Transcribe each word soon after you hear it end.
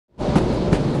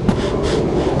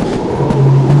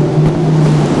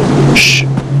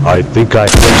I think I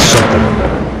heard something.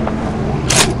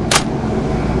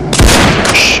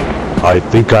 Shh. I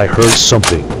think I heard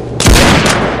something.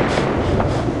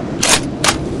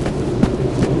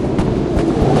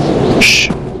 Shh.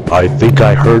 I think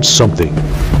I heard something.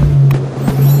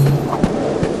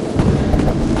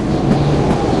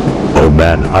 Oh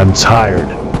man, I'm tired.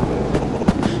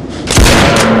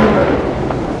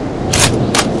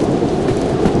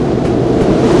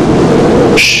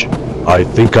 Shh. I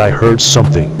think I heard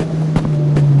something.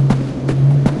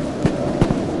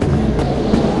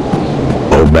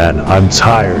 Oh man, I'm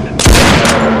tired.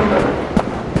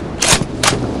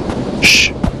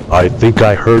 Shh. I think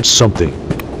I heard something.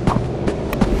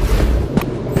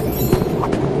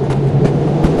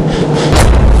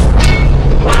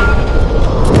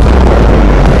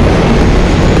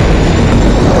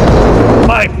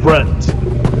 My friend.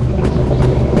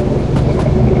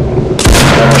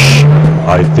 Shh.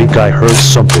 I think I heard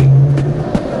something.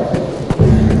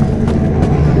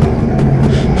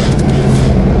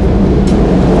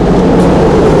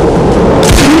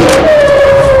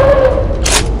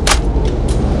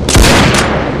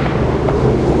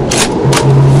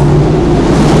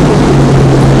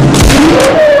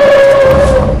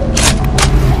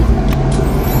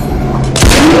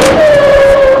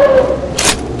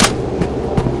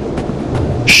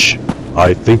 Shh.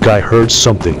 I think I heard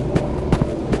something.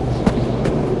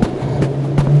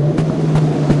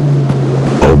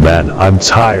 Oh man, I'm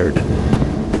tired.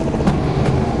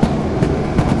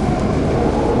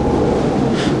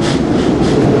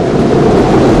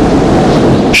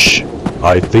 Shh.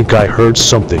 I think I heard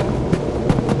something.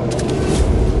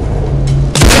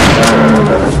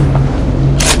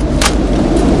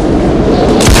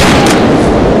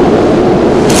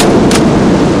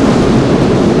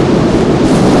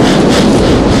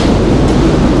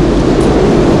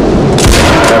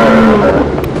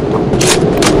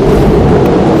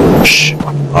 Shh.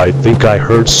 I think I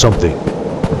heard something.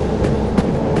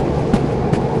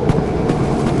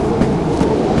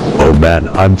 Oh man,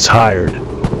 I'm tired.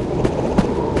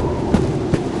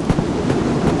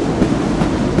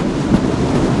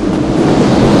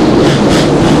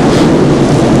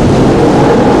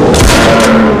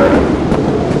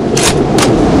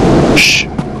 Shh.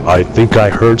 I think I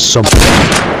heard something.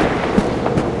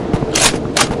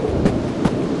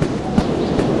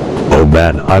 Oh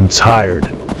man, I'm tired.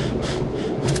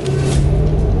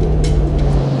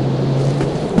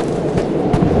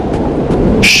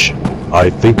 Shh. I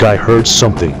think I heard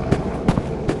something.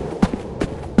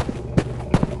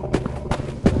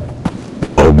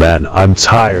 Oh man, I'm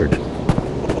tired.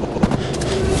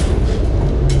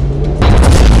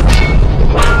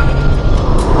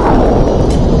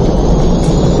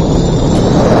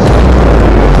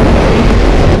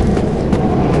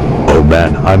 Oh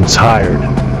man, I'm tired.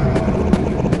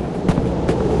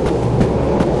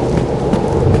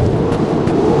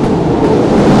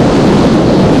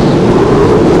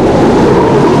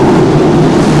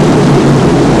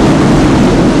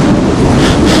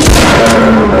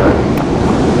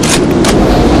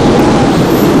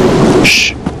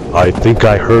 Shh. I think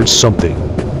I heard something.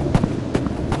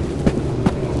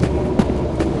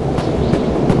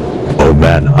 Oh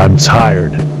man, I'm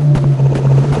tired.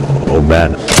 Oh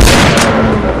man.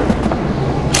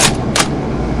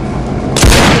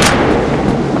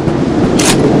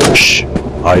 Shh.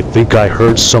 I think I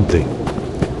heard something.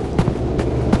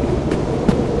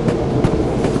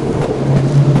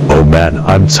 Oh man,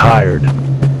 I'm tired.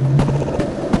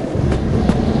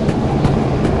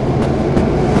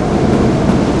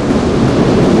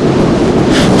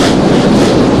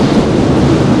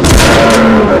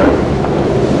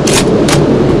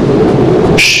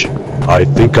 Shh. I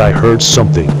think I heard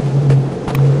something.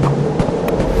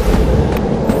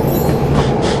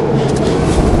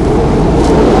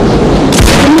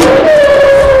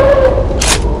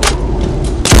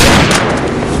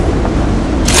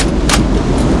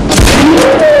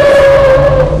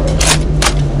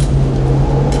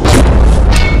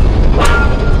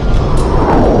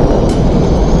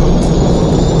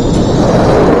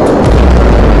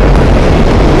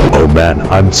 Oh man,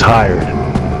 I'm tired.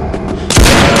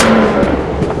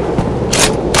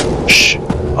 Shh.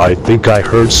 I think I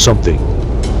heard something.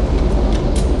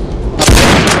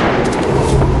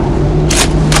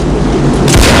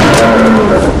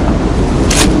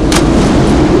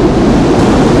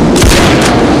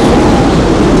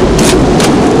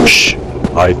 Shh.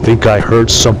 I think I heard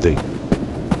something.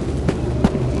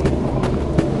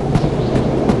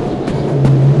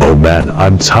 Oh man,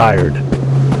 I'm tired.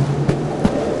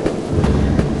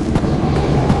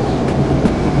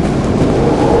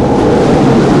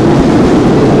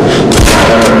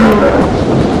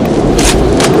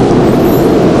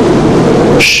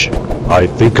 I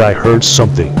think I heard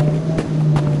something.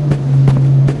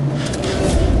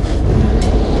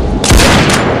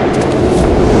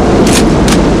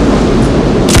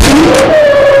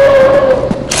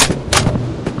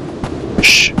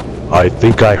 Shh, I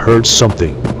think I heard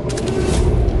something.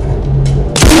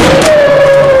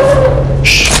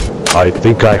 Shh, I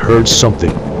think I heard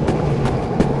something.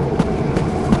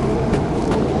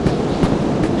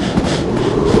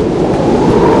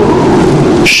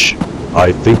 Shh,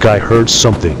 I think I heard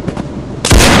something.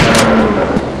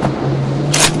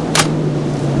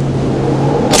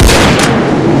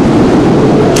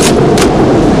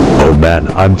 Oh man,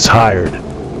 I'm tired.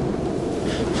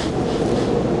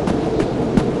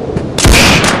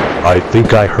 Shh, I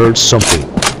think I heard something.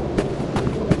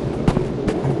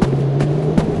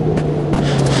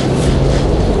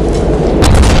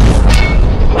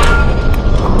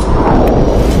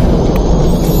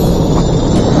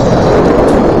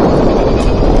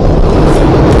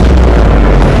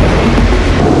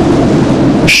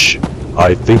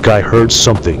 I think I heard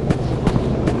something.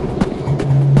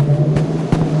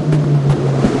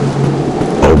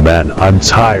 Oh man, I'm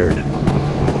tired.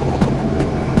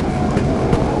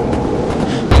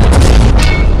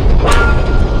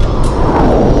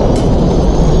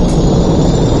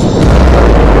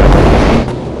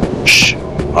 Shh,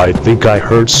 I think I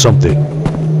heard something.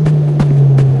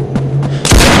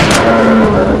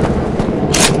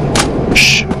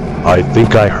 Shh, I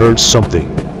think I heard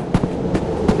something.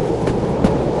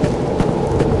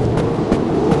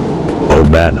 Oh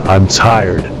man, I'm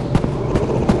tired.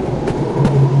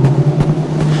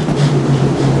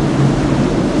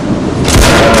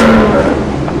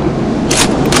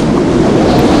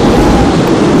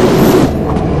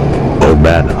 Oh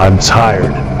man, I'm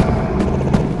tired.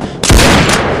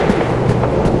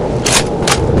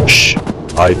 Shh,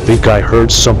 I think I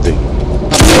heard something.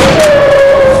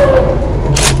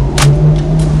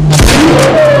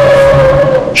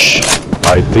 Shh,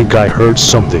 I think I heard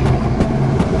something.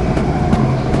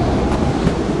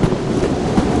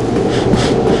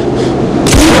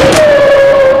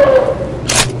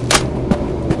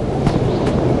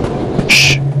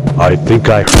 I think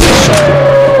I heard something.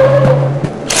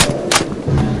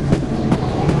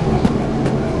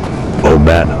 Oh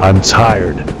man, I'm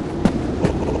tired.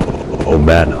 Oh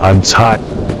man, I'm tired.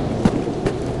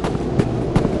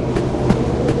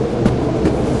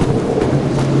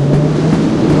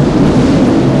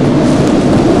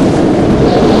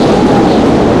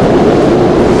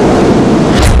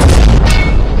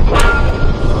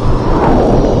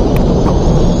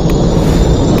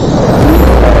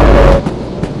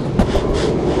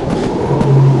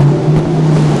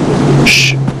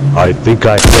 I think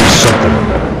I heard something.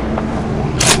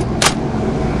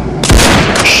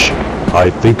 Shh, I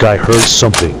think I heard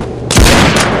something.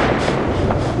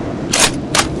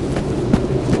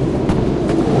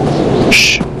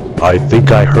 Shh, I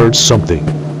think I heard something.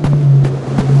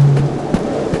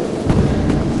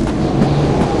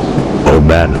 Oh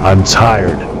man, I'm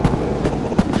tired.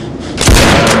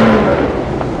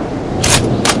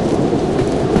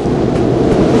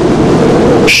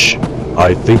 Shh,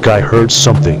 I think I heard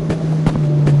something.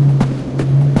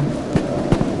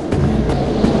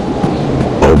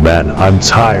 Oh man, I'm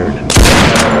tired.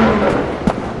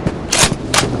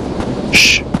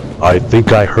 Shh, I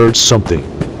think I heard something.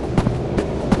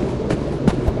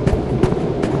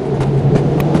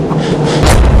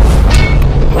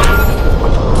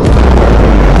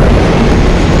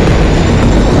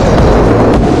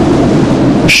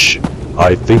 Shh,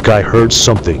 I think I heard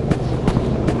something.